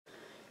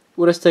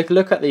Well, let's take a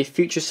look at the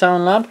Future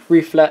Sound Lab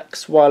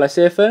Reflex wireless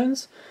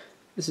earphones.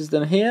 This is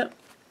them here.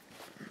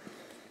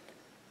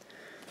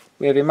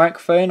 We have a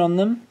microphone on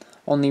them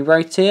on the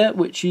right ear,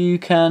 which you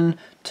can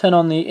turn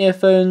on the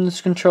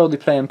earphones, control the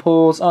play and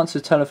pause, answer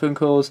telephone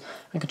calls,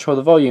 and control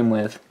the volume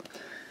with.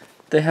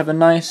 They have a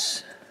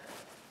nice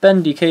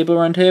bendy cable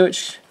around here,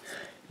 which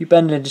you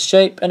bend into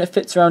shape, and it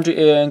fits around your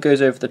ear and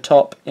goes over the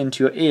top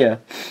into your ear.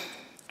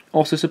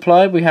 Also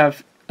supplied, we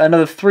have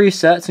another 3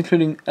 sets,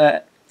 including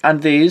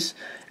and these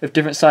of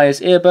different size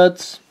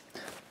earbuds,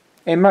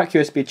 a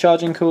micro USB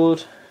charging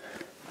cord,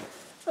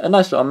 a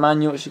nice little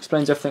manual which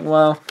explains everything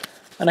well,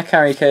 and a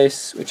carry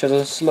case which has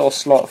a little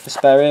slot for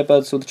spare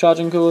earbuds or the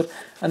charging cord,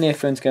 and the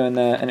earphones go in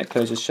there and it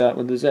closes shut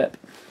with a zip.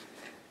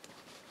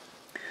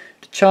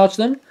 To charge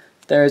them,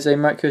 there is a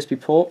micro USB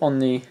port on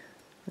the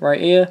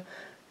right ear,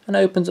 and it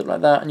opens up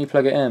like that and you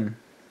plug it in.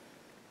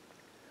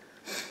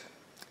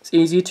 It's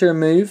easy to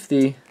remove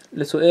the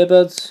little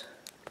earbuds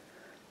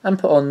and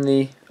put on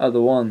the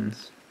other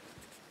ones.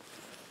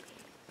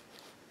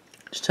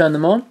 To turn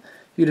them on,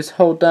 you just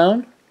hold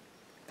down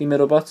the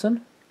middle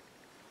button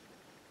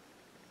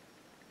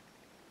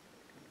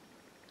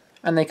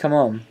and they come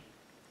on.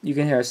 You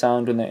can hear a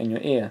sound when they're in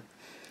your ear.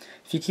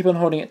 If you keep on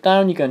holding it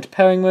down, you go into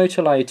pairing mode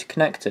to allow you to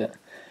connect it.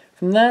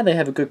 From there, they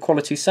have a good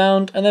quality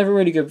sound and they have a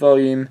really good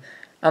volume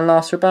and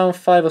last for about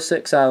 5 or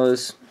 6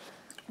 hours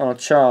on a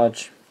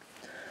charge.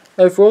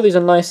 Overall, these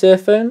are nice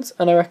earphones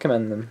and I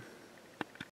recommend them.